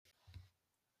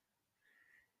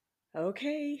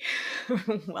Okay,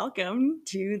 welcome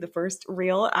to the first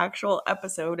real actual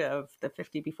episode of the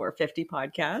 50 Before 50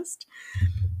 podcast.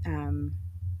 Um,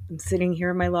 I'm sitting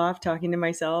here in my loft talking to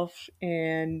myself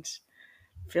and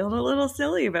feeling a little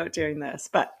silly about doing this,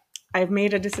 but I've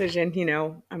made a decision,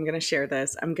 I'm going to share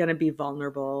this. I'm going to be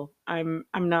vulnerable. I'm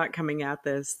not coming at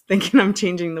this thinking I'm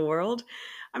changing the world.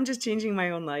 I'm just changing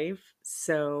my own life.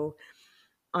 So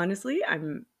honestly,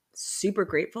 I'm super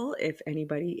grateful if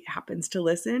anybody happens to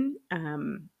listen.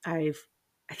 I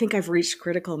think I've reached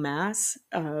critical mass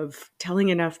of telling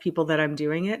enough people that I'm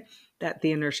doing it that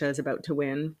the inertia is about to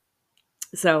win.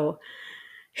 So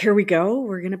here we go.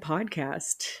 We're going to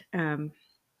podcast.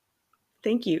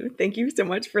 Thank you. Thank you so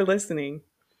much for listening.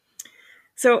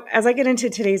 So, as I get into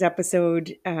today's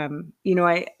episode,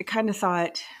 I kind of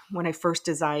thought when I first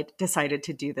decided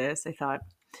to do this, I thought,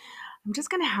 I'm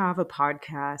just going to have a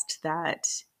podcast that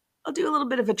I'll do a little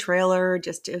bit of a trailer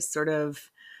just to sort of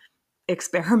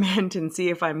experiment and see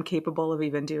if I'm capable of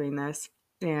even doing this.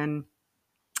 And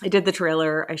I did the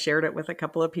trailer, I shared it with a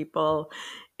couple of people,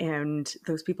 and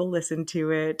those people listened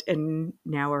to it and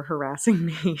now are harassing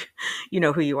me. You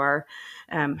know who you are,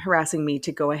 harassing me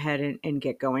to go ahead and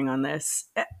get going on this.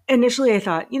 Initially, I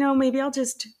thought, maybe I'll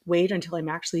just wait until I'm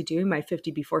actually doing my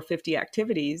 50 Before 50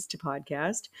 activities to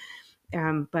podcast.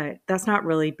 But that's not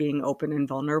really being open and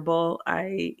vulnerable.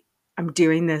 I'm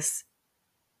doing this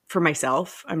for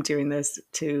myself. I'm doing this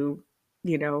to,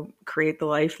 create the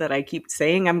life that I keep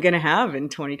saying I'm going to have in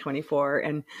 2024.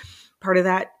 And part of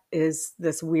that is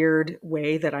this weird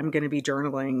way that I'm going to be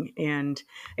journaling. And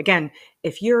again,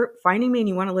 if you're finding me and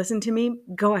you want to listen to me,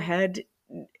 go ahead,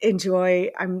 enjoy.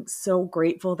 I'm so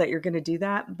grateful that you're going to do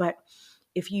that. But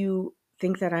if you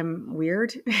think that I'm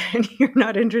weird and you're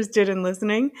not interested in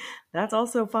listening, that's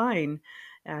also fine.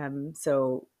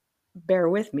 So bear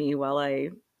with me while I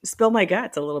spill my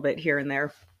guts a little bit here and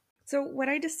there. So, what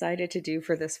I decided to do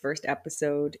for this first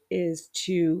episode is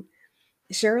to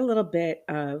share a little bit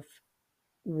of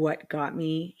what got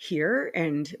me here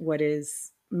and what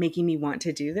is making me want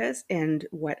to do this and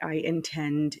what I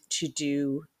intend to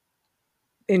do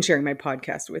in sharing my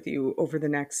podcast with you over the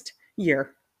next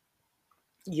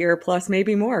year plus,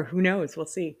 maybe more. Who knows? We'll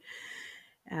see.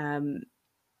 Um,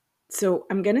 so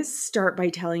I'm going to start by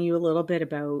telling you a little bit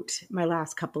about my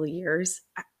last couple of years.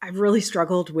 I've really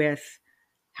struggled with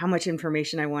how much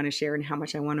information I want to share and how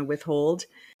much I want to withhold.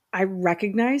 I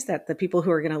recognize that the people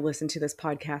who are going to listen to this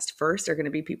podcast first are going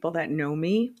to be people that know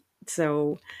me.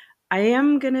 So I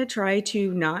am going to try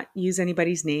to not use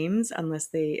anybody's names unless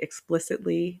they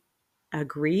explicitly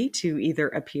agree to either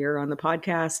appear on the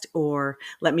podcast or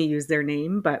let me use their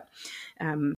name. But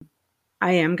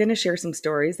I am going to share some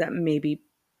stories that maybe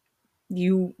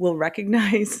you will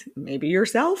recognize, maybe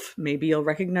yourself, maybe you'll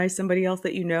recognize somebody else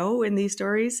that you know in these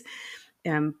stories.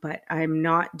 But I'm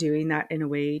not doing that in a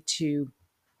way to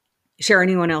share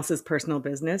anyone else's personal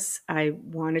business. I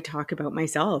want to talk about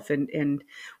myself and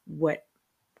what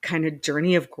kind of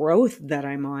journey of growth that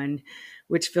I'm on,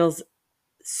 which feels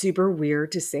super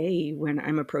weird to say when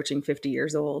I'm approaching 50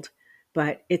 years old.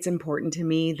 But it's important to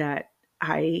me that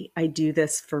I do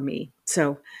this for me.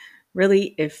 So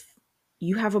really, if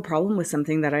you have a problem with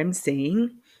something that I'm saying,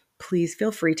 please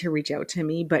feel free to reach out to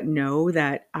me, but know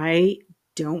that I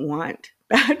don't want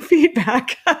bad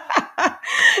feedback.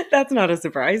 That's not a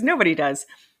surprise. Nobody does.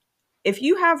 If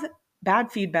you have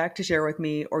bad feedback to share with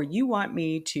me or you want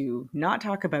me to not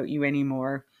talk about you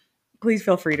anymore, please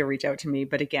feel free to reach out to me.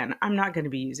 But again, I'm not going to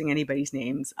be using anybody's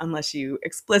names unless you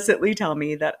explicitly tell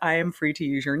me that I am free to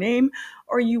use your name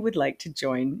or you would like to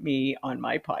join me on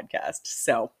my podcast.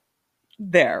 So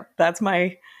that's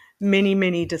my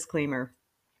mini disclaimer.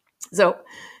 So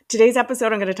today's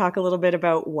episode, I'm going to talk a little bit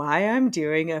about why I'm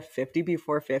doing a 50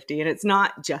 Before 50. And it's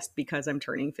not just because I'm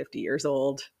turning 50 years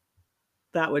old.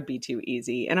 That would be too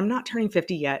easy. And I'm not turning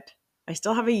 50 yet. I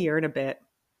still have a year and a bit.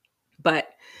 But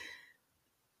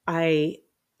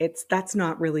that's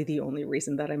not really the only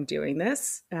reason that I'm doing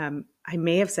this. I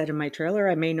may have said in my trailer,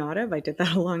 I may not have. I did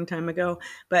that a long time ago,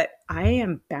 but I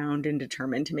am bound and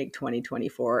determined to make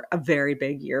 2024 a very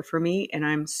big year for me. And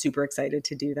I'm super excited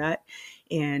to do that.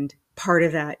 And part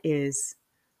of that is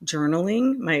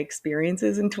journaling my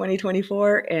experiences in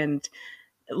 2024. And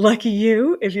lucky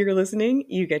you, if you're listening,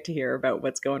 you get to hear about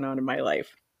what's going on in my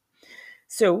life.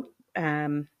 So,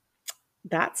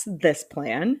 that's this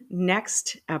plan.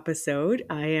 Next episode,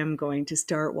 I am going to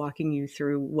start walking you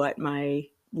through what my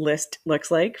list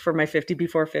looks like for my 50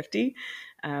 Before 50.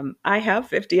 I have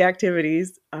 50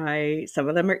 activities. Some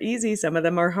of them are easy, some of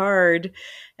them are hard.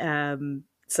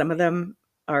 Some of them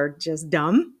are just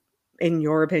dumb, in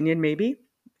your opinion, maybe.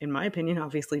 In my opinion,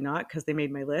 obviously not, because they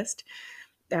made my list.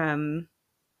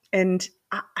 And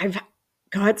I've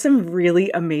got some really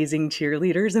amazing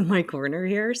cheerleaders in my corner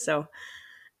here. So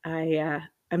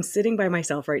I'm sitting by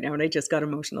myself right now, and I just got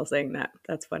emotional saying that.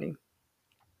 That's funny.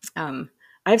 I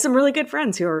have some really good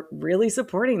friends who are really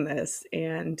supporting this,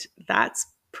 and that's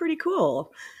pretty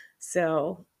cool.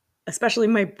 So, especially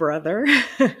my brother,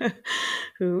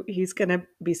 who he's going to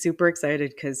be super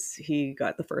excited because he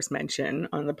got the first mention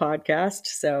on the podcast.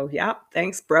 So, yeah,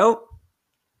 thanks, bro.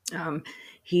 Um,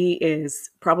 he is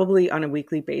probably on a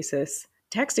weekly basis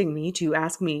texting me to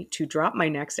ask me to drop my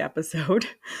next episode,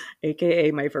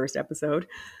 aka my first episode,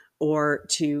 or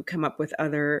to come up with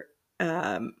other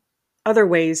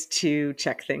ways to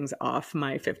check things off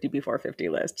my 50 before 50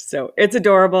 list. So it's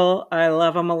adorable. I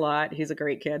love him a lot. He's a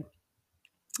great kid.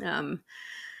 Um,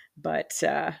 but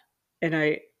and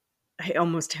I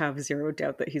almost have zero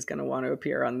doubt that he's going to want to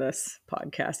appear on this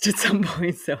podcast at some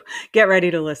point. So get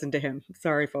ready to listen to him.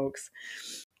 Sorry, folks.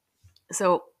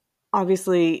 So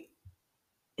obviously,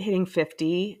 hitting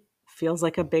 50 feels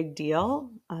like a big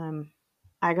deal.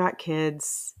 I got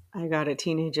kids. I got a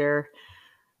teenager.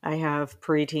 I have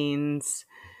preteens.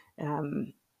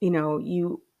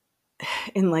 You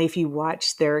in life, you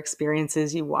watch their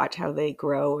experiences, you watch how they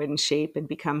grow and shape and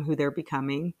become who they're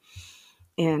becoming.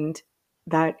 And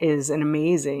that is an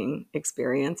amazing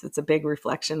experience. It's a big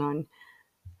reflection on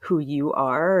who you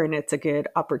are. And it's a good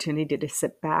opportunity to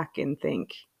sit back and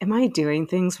think, am I doing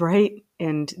things right?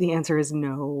 And the answer is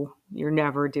no, you're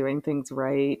never doing things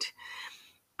right.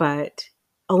 But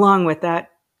along with that,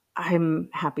 I'm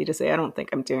happy to say I don't think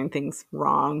I'm doing things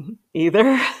wrong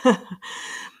either.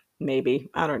 Maybe.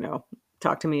 I don't know.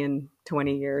 Talk to me in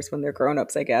 20 years when they're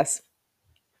grown-ups, I guess.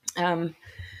 I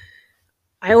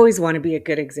always want to be a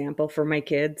good example for my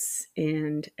kids.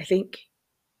 And I think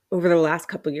over the last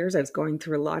couple of years, I was going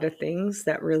through a lot of things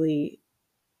that really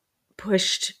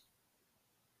pushed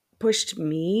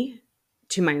me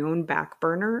to my own back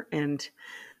burner. And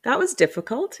that was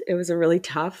difficult. It was a really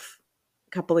tough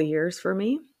couple of years for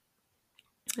me.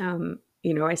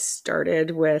 I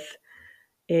started with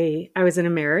I was in a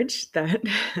marriage that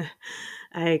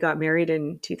I got married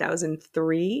in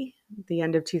 2003, the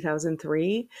end of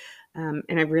 2003. And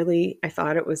I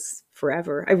thought it was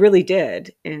forever. I really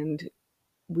did. And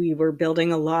we were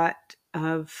building a lot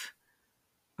of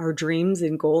our dreams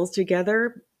and goals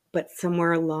together. But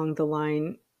somewhere along the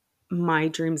line, my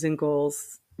dreams and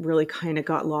goals really kind of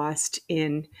got lost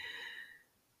in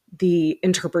the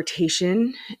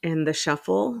interpretation and the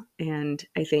shuffle. And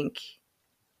I think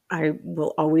I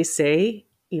will always say,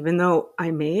 even though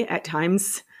I may at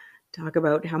times talk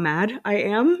about how mad I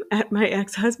am at my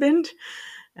ex-husband,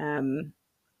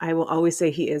 I will always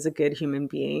say he is a good human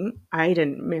being. I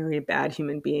didn't marry a bad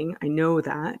human being. I know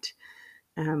that.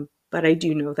 But I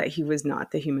do know that he was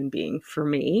not the human being for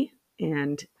me.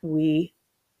 And we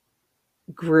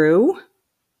grew,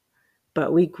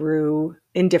 but we grew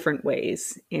in different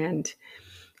ways. And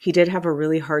he did have a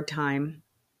really hard time.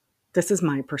 This is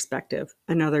my perspective.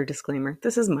 Another disclaimer.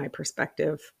 This is my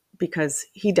perspective because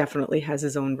he definitely has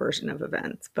his own version of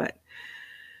events. But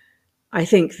I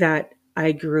think that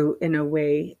I grew in a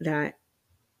way that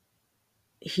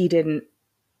he didn't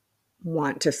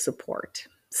want to support.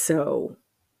 So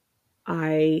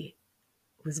I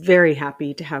was very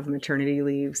happy to have maternity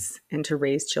leaves and to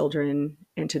raise children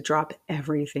and to drop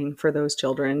everything for those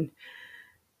children.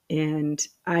 And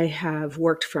I have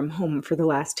worked from home for the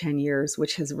last 10 years,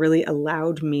 which has really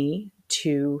allowed me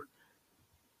to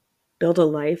build a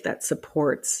life that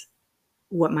supports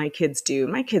what my kids do.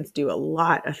 My kids do a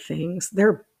lot of things.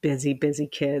 They're busy, busy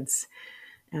kids.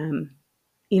 And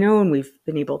we've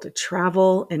been able to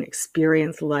travel and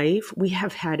experience life. We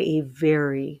have had a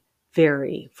very,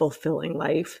 very fulfilling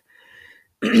life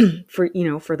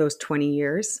for those 20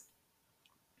 years.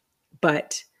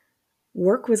 But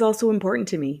work was also important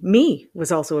to me. Me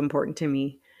was also important to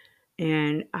me.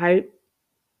 And I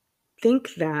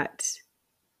think that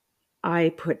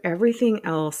I put everything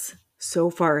else so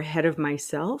far ahead of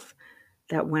myself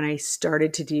that when I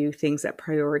started to do things that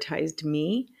prioritized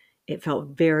me, it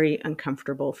felt very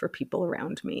uncomfortable for people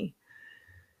around me.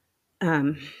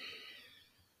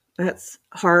 That's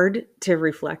hard to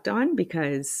reflect on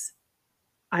because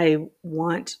I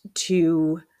want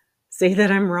to say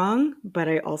that I'm wrong, but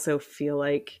I also feel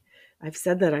like I've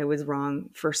said that I was wrong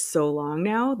for so long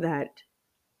now that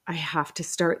I have to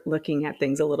start looking at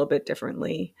things a little bit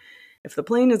differently. If the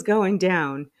plane is going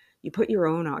down, you put your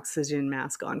own oxygen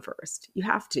mask on first. You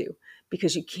have to,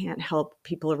 because you can't help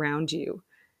people around you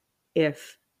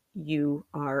if you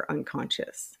are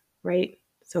unconscious, right?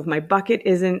 So if my bucket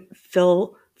isn't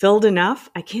filled enough,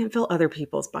 I can't fill other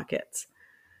people's buckets.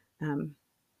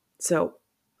 So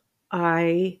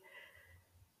I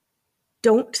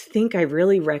don't think I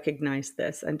really recognized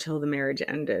this until the marriage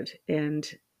ended. And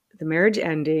the marriage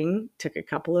ending took a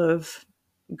couple of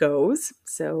goes.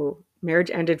 So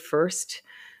marriage ended first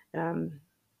a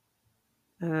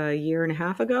year and a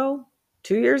half ago,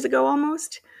 2 years ago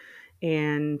almost.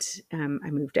 And I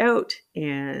moved out,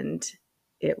 and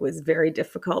it was very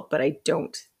difficult, but I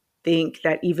don't think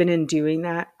that even in doing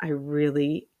that, I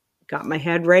really got my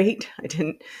head right. I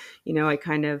didn't,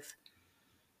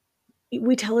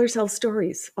 we tell ourselves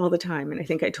stories all the time. And I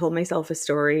think I told myself a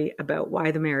story about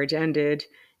why the marriage ended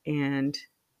and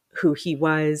who he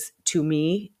was to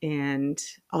me and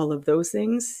all of those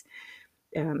things.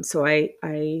 So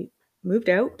I moved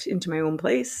out into my own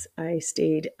place. I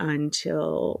stayed I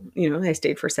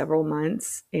stayed for several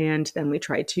months, and then we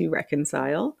tried to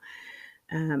reconcile.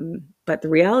 But the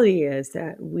reality is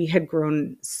that we had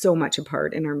grown so much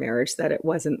apart in our marriage that it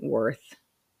wasn't worth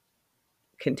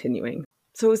continuing.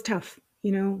 So it was tough,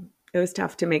 it was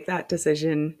tough to make that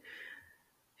decision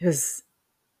because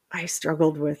I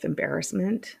struggled with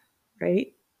embarrassment,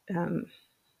 right?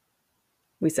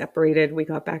 We separated, we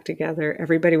got back together.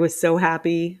 Everybody was so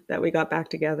happy that we got back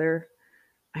together.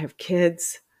 I have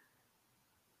kids.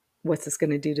 What's this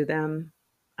going to do to them?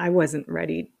 I wasn't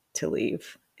ready to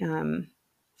leave.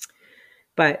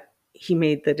 But he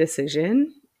made the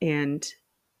decision. And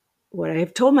what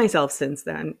I've told myself since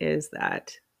then is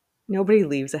that nobody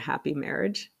leaves a happy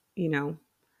marriage. It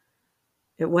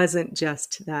wasn't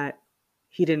just that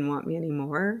he didn't want me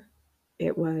anymore.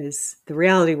 The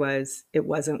reality was it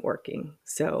wasn't working.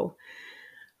 So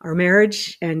our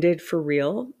marriage ended for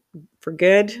real, for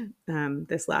good,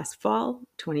 this last fall,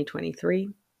 2023.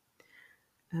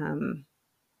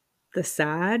 The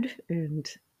sad and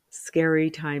scary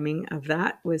timing of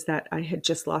that was that I had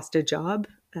just lost a job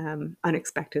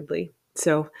unexpectedly.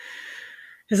 So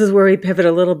this is where we pivot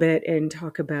a little bit and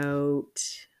talk about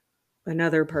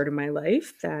another part of my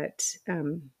life that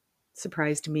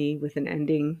surprised me with an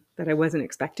ending that I wasn't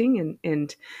expecting.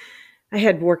 And I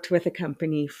had worked with a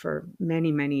company for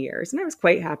many, many years, and I was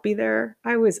quite happy there.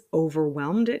 I was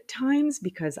overwhelmed at times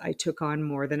because I took on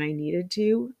more than I needed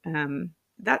to.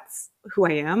 That's who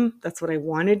I am. That's what I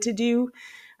wanted to do.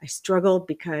 I struggled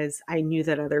because I knew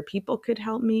that other people could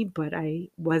help me, but I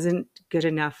wasn't good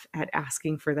enough at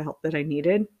asking for the help that I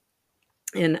needed.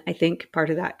 And I think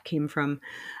part of that came from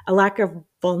a lack of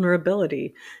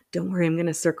vulnerability. Don't worry, I'm going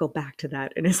to circle back to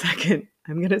that in a second.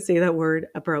 I'm going to say that word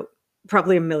about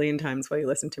probably a million times while you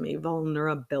listen to me,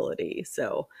 vulnerability.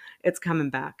 So it's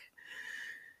coming back.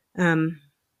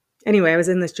 Anyway, I was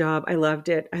in this job. I loved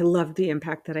it. I loved the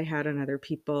impact that I had on other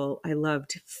people. I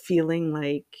loved feeling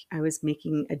like I was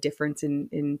making a difference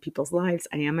in people's lives.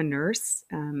 I am a nurse.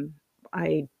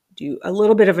 I do a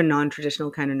little bit of a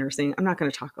non-traditional kind of nursing. I'm not going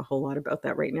to talk a whole lot about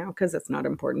that right now because that's not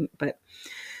important, but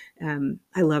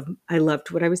I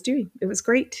loved what I was doing. It was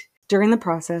great. During the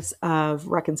process of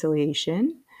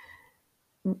reconciliation,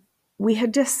 we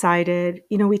had decided,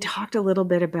 we talked a little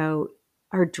bit about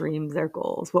our dreams, our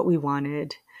goals, what we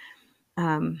wanted.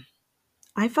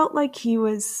 I felt like he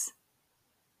was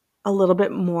a little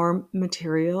bit more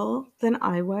material than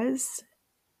I was.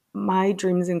 My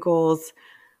dreams and goals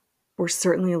were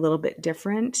certainly a little bit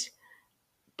different.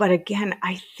 But again,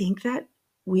 I think that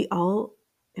we all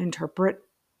interpret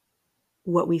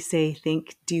what we say,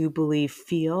 think, do, believe,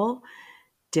 feel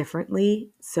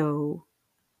differently. So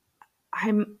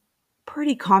I'm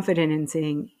pretty confident in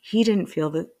saying he didn't feel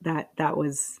that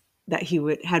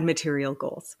he had material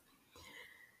goals.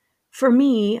 For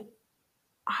me,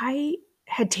 I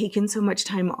had taken so much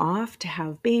time off to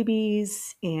have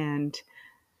babies, and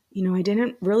I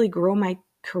didn't really grow my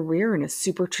career in a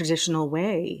super traditional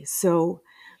way. So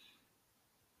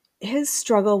his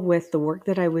struggle with the work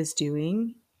that I was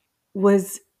doing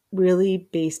was really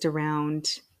based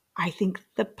around, I think,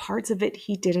 the parts of it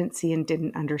he didn't see and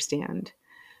didn't understand.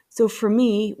 So for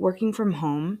me, working from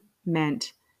home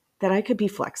meant that I could be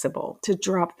flexible to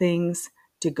drop things,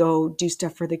 to go do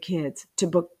stuff for the kids, to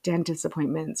book dentist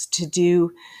appointments, to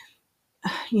do,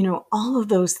 all of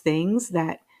those things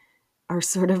that are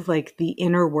sort of like the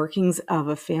inner workings of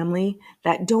a family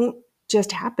that don't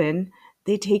just happen.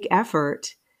 They take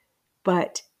effort,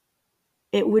 but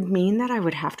it would mean that I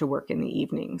would have to work in the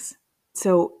evenings.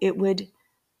 So it would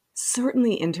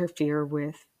certainly interfere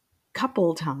with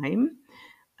couple time.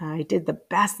 I did the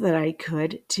best that I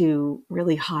could to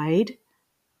really hide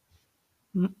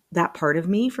that part of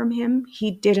me from him.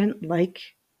 He didn't like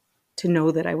to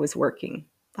know that I was working.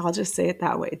 I'll just say it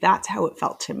that way. That's how it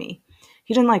felt to me.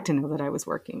 He didn't like to know that I was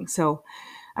working. So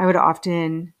I would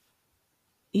often,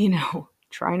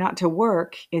 try not to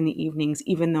work in the evenings,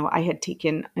 even though I had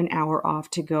taken an hour off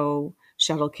to go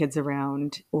shuttle kids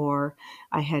around, or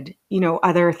I had,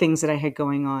 other things that I had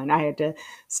going on. I had to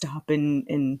stop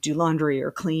and do laundry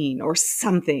or clean or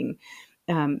something.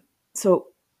 So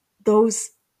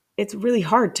those, it's really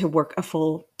hard to work a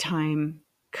full-time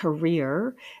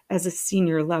career as a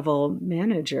senior level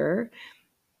manager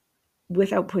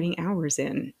without putting hours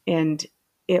in. And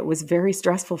it was very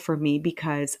stressful for me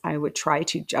because I would try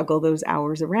to juggle those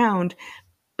hours around,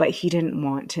 but he didn't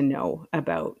want to know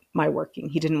about my working.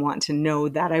 He didn't want to know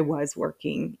that I was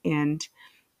working. And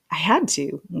I had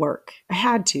to work. I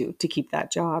had to keep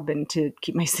that job and to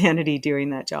keep my sanity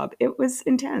doing that job. It was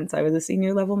intense. I was a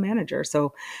senior level manager.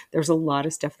 So there's a lot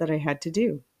of stuff that I had to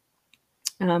do.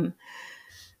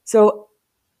 So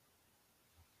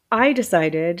I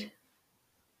decided,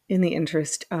 in the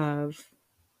interest of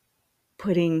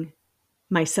putting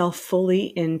myself fully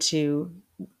into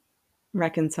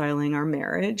reconciling our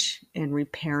marriage and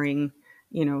repairing,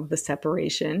 the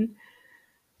separation,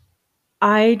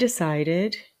 I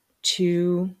decided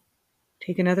to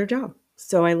take another job.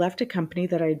 So I left a company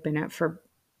that I'd been at for,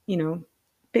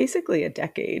 basically a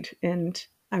decade. And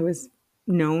I was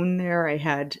known there. I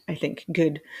had, I think,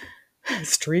 good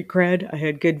street cred. I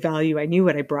had good value. I knew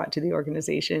what I brought to the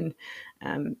organization.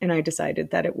 And I decided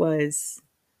that it was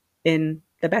in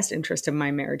the best interest of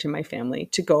my marriage and my family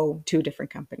to go to a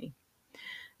different company.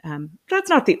 That's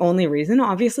not the only reason.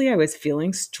 Obviously, I was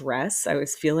feeling stress. I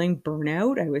was feeling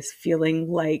burnout. I was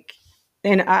feeling like,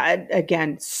 and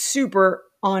again, super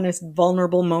honest,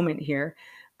 vulnerable moment here.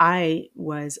 I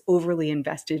was overly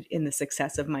invested in the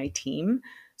success of my team.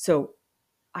 So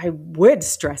I would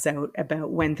stress out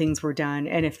about when things were done.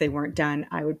 And if they weren't done,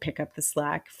 I would pick up the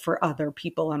slack for other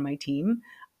people on my team.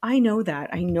 I know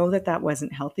that. I know that that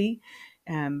wasn't healthy.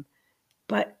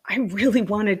 But I really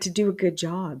wanted to do a good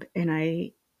job. And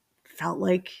I felt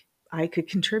like I could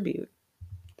contribute.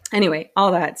 Anyway,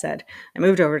 all that said, I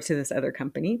moved over to this other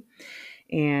company,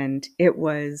 and it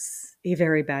was a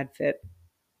very bad fit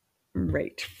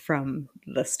right from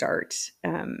the start.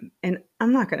 And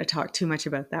I'm not going to talk too much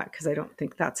about that because I don't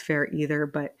think that's fair either,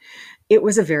 but it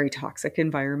was a very toxic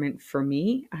environment for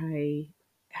me. I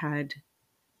had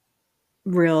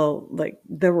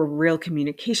there were real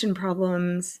communication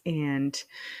problems, and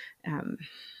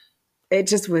it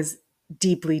just was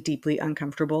deeply, deeply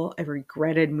uncomfortable. I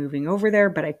regretted moving over there,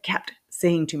 but I kept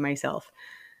saying to myself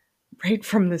right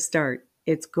from the start,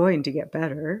 it's going to get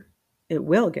better. It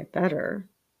will get better.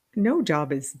 No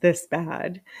job is this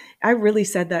bad. I really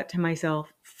said that to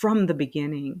myself from the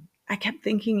beginning. I kept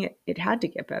thinking it had to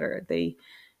get better. They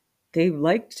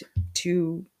liked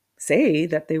to say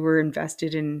that they were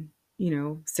invested in,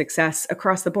 success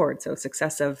across the board. So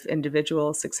success of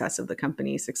individuals, success of the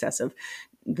company, success of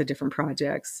the different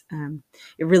projects.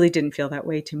 It really didn't feel that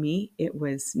way to me. It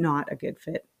was not a good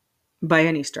fit by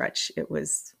any stretch. It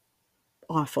was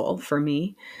awful for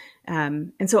me.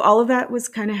 And so all of that was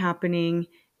kind of happening,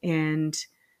 and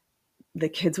the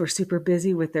kids were super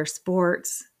busy with their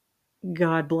sports.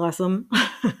 God bless them.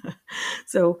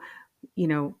 So,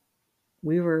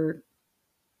 we were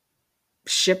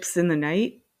ships in the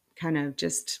night, kind of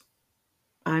just,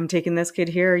 I'm taking this kid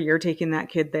here, you're taking that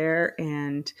kid there,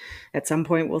 and at some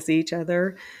point we'll see each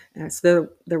other. So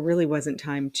there really wasn't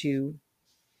time to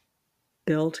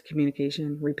build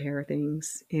communication, repair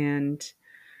things, and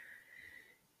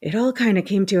it all kind of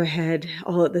came to a head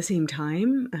all at the same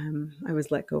time. I was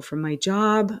let go from my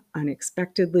job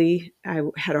unexpectedly. I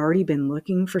had already been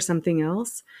looking for something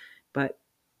else, but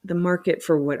the market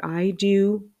for what I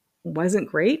do wasn't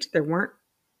great. There weren't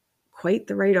quite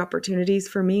the right opportunities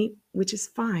for me, which is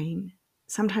fine.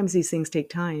 Sometimes these things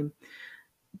take time.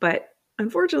 But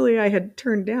unfortunately, I had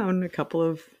turned down a couple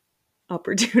of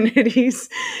opportunities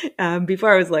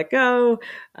before I was let go.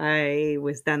 I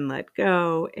was then let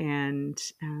go. And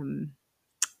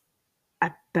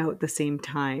about the same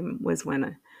time was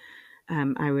when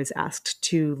I was asked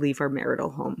to leave our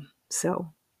marital home.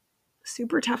 So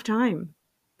super tough time.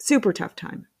 Super tough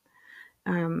time.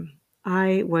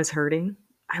 I was hurting.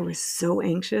 I was so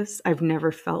anxious. I've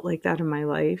never felt like that in my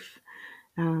life.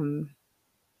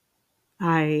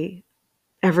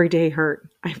 Every day hurt.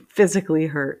 I physically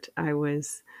hurt. It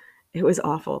was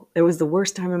awful. It was the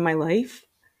worst time in my life.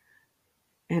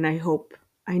 And I hope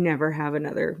I never have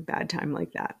another bad time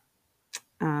like that.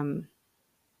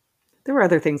 There were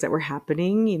other things that were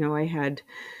happening. I had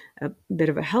a bit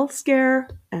of a health scare,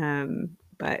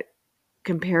 but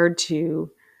compared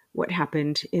to what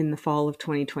happened in the fall of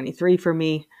 2023 for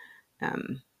me,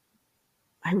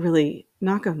 I really,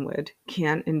 knock on wood,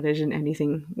 can't envision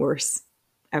anything worse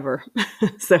ever.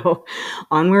 So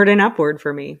onward and upward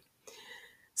for me.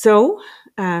 So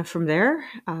from there,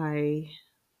 I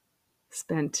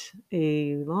spent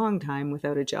a long time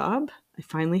without a job. I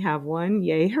finally have one.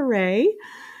 Yay, hooray.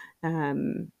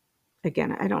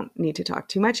 Again, I don't need to talk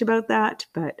too much about that,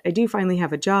 but I do finally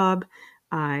have a job.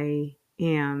 I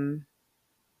am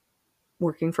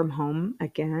working from home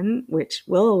again, which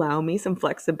will allow me some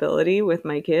flexibility with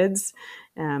my kids.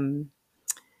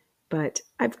 But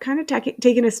I've kind of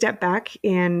taken a step back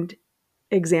and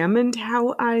examined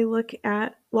how I look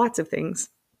at lots of things.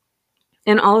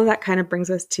 And all of that kind of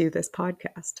brings us to this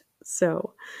podcast.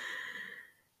 So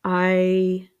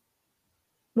once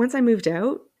I moved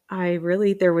out,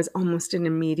 there was almost an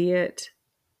immediate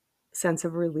sense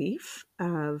of relief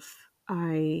of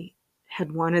I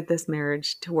had wanted this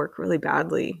marriage to work really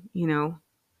badly.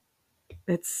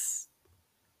 It's,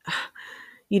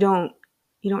 you don't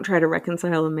try to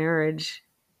reconcile a marriage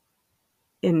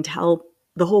and tell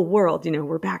the whole world,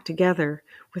 we're back together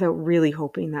without really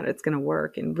hoping that it's going to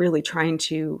work and really trying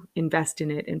to invest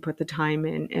in it and put the time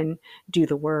in and do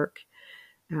the work.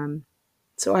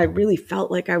 So I really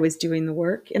felt like I was doing the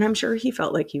work, and I'm sure he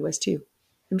felt like he was too.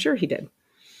 I'm sure he did.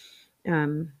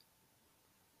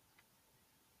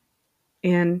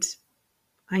 And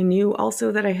I knew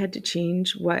also that I had to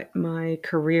change what my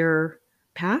career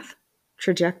path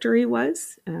trajectory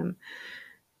was.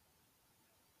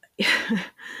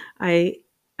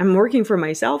 I'm working for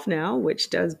myself now,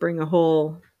 which does bring a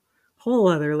whole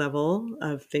other level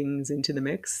of things into the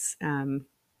mix.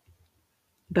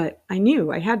 But I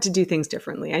knew I had to do things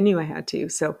differently. I knew I had to.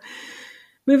 So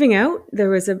moving out, there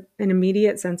was an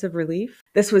immediate sense of relief.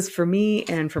 This was for me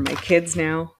and for my kids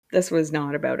now. This was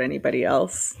not about anybody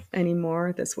else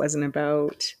anymore. This wasn't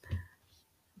about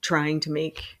trying to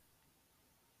make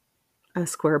a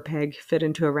square peg fit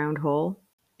into a round hole.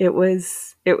 It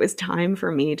was time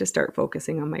for me to start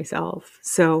focusing on myself.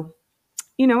 So,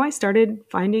 I started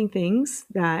finding things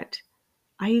that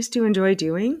I used to enjoy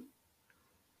doing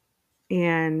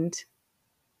and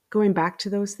going back to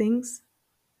those things.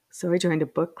 So I joined a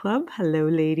book club. Hello,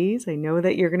 ladies. I know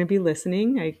that you're going to be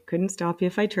listening. I couldn't stop you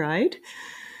if I tried.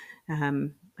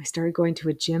 I started going to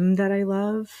a gym that I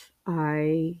love.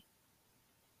 I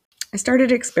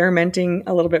started experimenting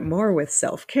a little bit more with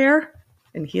self-care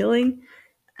and healing.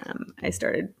 I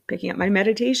started picking up my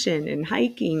meditation and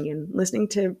hiking and listening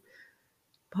to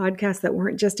podcasts that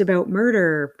weren't just about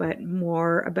murder, but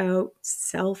more about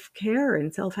self-care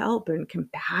and self-help and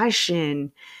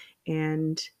compassion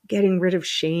and getting rid of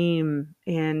shame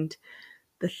and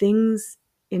the things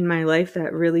in my life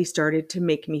that really started to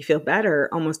make me feel better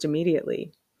almost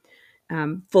immediately.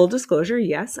 Full disclosure,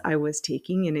 yes, I was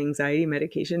taking an anxiety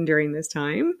medication during this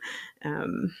time.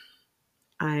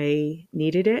 I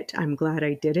needed it. I'm glad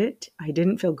I did it. I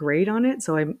didn't feel great on it,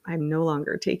 so I'm no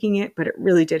longer taking it, but it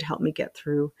really did help me get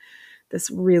through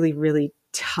this really, really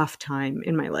tough time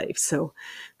in my life. So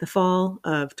the fall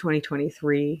of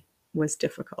 2023 was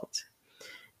difficult.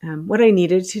 What I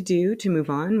needed to do to move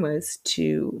on was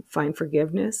to find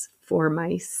forgiveness for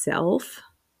myself,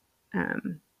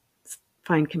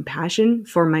 find compassion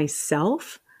for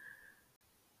myself,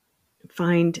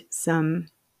 find some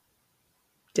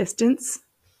distance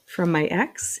from my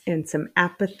ex and some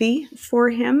apathy for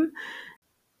him.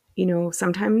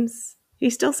 Sometimes he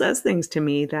still says things to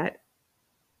me that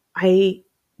I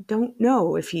don't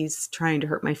know if he's trying to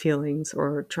hurt my feelings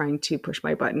or trying to push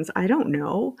my buttons. I don't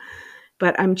know,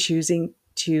 but I'm choosing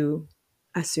to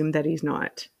assume that he's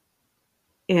not.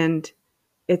 And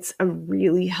it's a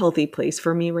really healthy place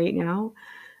for me right now.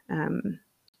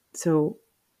 So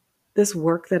this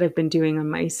work that I've been doing on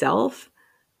myself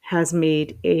has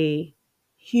made a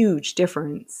huge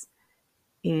difference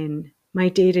in my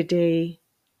day-to-day,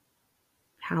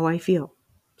 how I feel.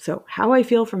 So how I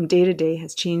feel from day to day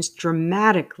has changed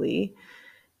dramatically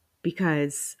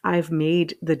because I've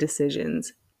made the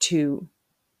decisions to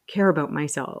care about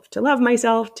myself, to love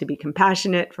myself, to be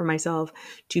compassionate for myself,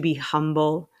 to be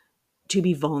humble, to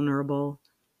be vulnerable,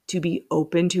 to be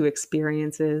open to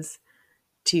experiences,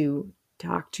 to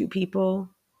talk to people.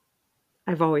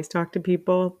 I've always talked to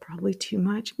people, probably too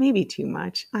much, maybe too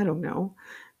much, I don't know.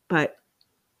 But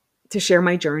to share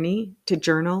my journey, to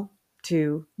journal,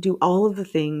 to do all of the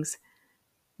things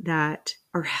that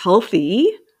are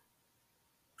healthy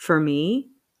for me,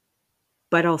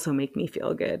 but also make me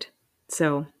feel good.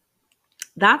 So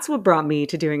that's what brought me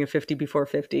to doing a 50 before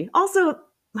 50. Also,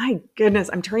 my goodness,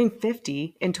 I'm turning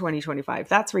 50 in 2025.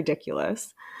 That's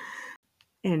ridiculous.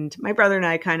 And my brother and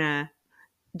I kind of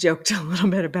joked a little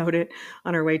bit about it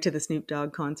on our way to the Snoop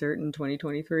Dogg concert in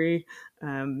 2023. What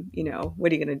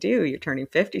are you going to do? You're turning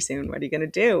 50 soon. What are you going to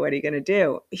do? What are you going to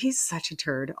do? He's such a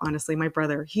turd. Honestly, my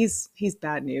brother, he's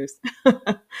bad news.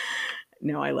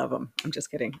 No, I love him. I'm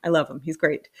just kidding. I love him. He's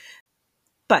great.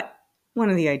 But one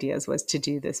of the ideas was to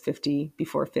do this 50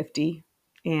 before 50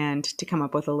 and to come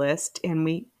up with a list. And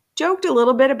we joked a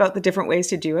little bit about the different ways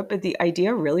to do it, but the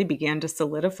idea really began to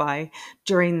solidify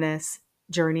during this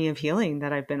journey of healing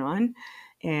that I've been on.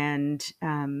 And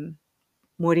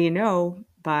what do you know?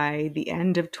 By the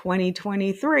end of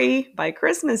 2023, by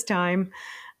Christmas time,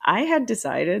 I had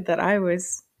decided that I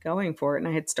was going for it, and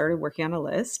I had started working on a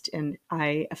list, and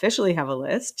I officially have a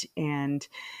list. And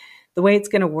the way it's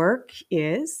going to work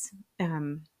is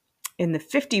in the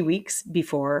 50 weeks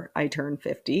before I turn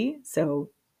 50, so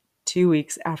 2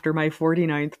 weeks after my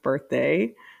 49th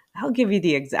birthday. I'll give you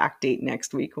the exact date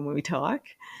next week when we talk.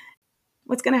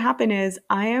 What's going to happen is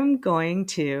I am going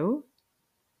to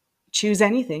choose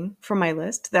anything from my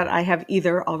list that I have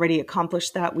either already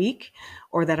accomplished that week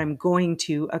or that I'm going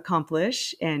to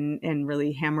accomplish and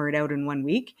really hammer it out in 1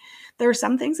 week. There are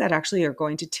some things that actually are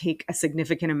going to take a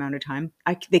significant amount of time.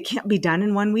 They can't be done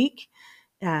in 1 week.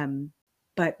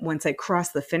 But once I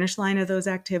cross the finish line of those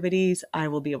activities, I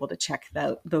will be able to check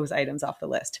those items off the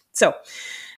list. So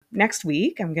next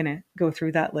week, I'm going to go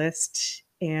through that list.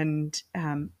 And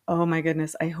oh my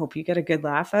goodness, I hope you get a good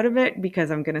laugh out of it, because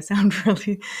I'm going to sound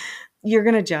you're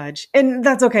going to judge. And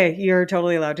that's okay. You're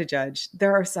totally allowed to judge.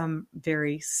 There are some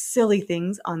very silly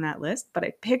things on that list, but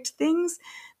I picked things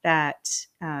that,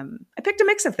 I picked a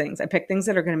mix of things. I picked things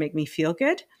that are going to make me feel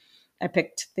good. I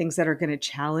picked things that are going to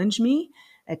challenge me.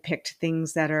 I picked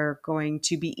things that are going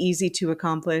to be easy to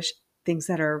accomplish, things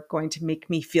that are going to make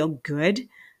me feel good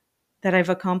that I've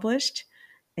accomplished,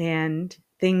 and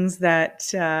things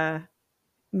that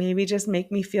maybe just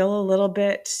make me feel a little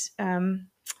bit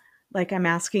like I'm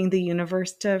asking the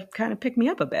universe to kind of pick me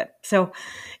up a bit. So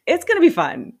it's going to be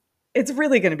fun. It's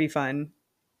really going to be fun.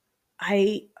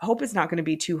 I hope it's not going to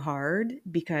be too hard,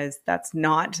 because that's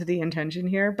not the intention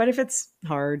here. But if it's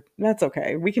hard, that's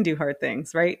okay. We can do hard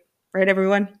things, right? Right,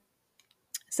 everyone?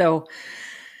 So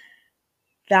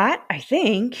that, I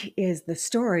think, is the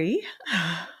story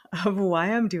of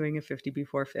why I'm doing a 50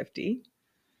 before 50.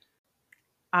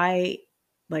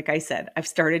 Like I said, I've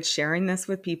started sharing this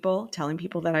with people, telling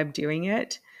people that I'm doing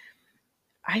it.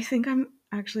 I think I'm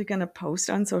actually going to post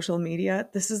on social media.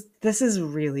 This is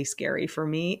really scary for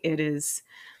me.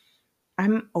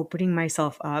 I'm opening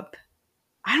myself up.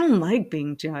 I don't like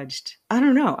being judged. I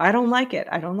don't know. I don't like it.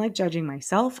 I don't like judging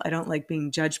myself. I don't like being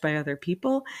judged by other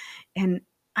people. And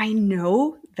I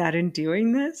know that in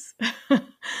doing this,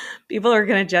 people are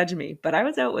going to judge me. But I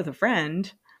was out with a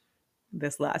friend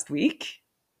this last week,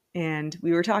 and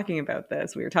we were talking about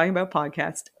this. We were talking about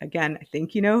podcast. Again, I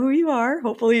think you know who you are.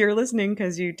 Hopefully you're listening,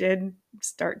 because you did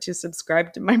start to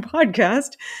subscribe to my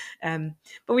podcast.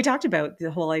 But we talked about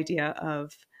the whole idea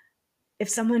of, if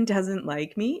someone doesn't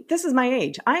like me, this is my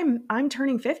age. I'm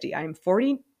turning 50. I'm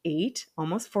 48,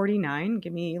 almost 49.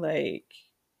 Give me like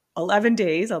 11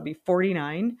 days. I'll be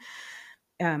 49.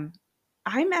 I'm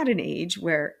at an age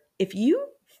where if you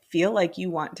feel like you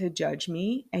want to judge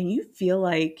me and you feel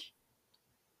like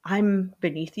I'm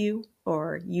beneath you,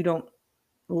 or you don't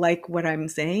like what I'm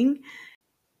saying,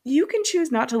 you can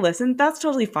choose not to listen. That's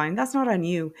totally fine. That's not on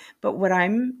you. But what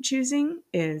I'm choosing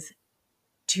is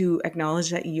to acknowledge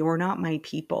that you're not my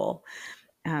people.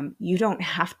 You don't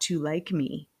have to like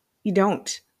me. You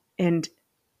don't. And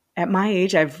at my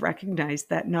age, I've recognized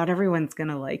that not everyone's going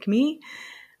to like me,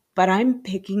 but I'm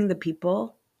picking the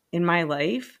people in my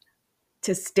life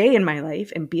to stay in my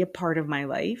life and be a part of my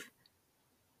life,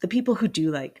 the people who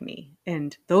do like me.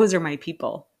 And those are my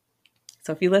people.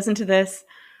 So if you listen to this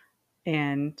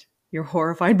and you're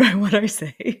horrified by what I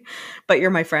say, but you're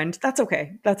my friend, that's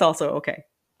okay. That's also okay.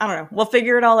 I don't know. We'll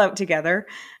figure it all out together.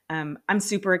 I'm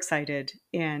super excited,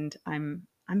 and I'm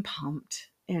pumped,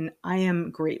 and I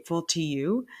am grateful to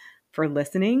you for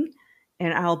listening.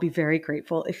 And I'll be very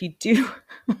grateful if you do.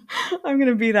 I'm going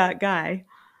to be that guy.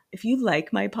 If you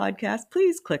like my podcast,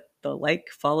 please click the like,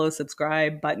 follow,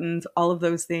 subscribe buttons, all of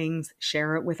those things.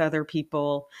 Share it with other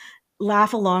people.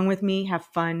 Laugh along with me. Have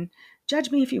fun. Judge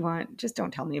me if you want. Just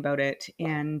don't tell me about it.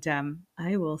 And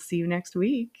I will see you next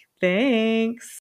week. Thanks.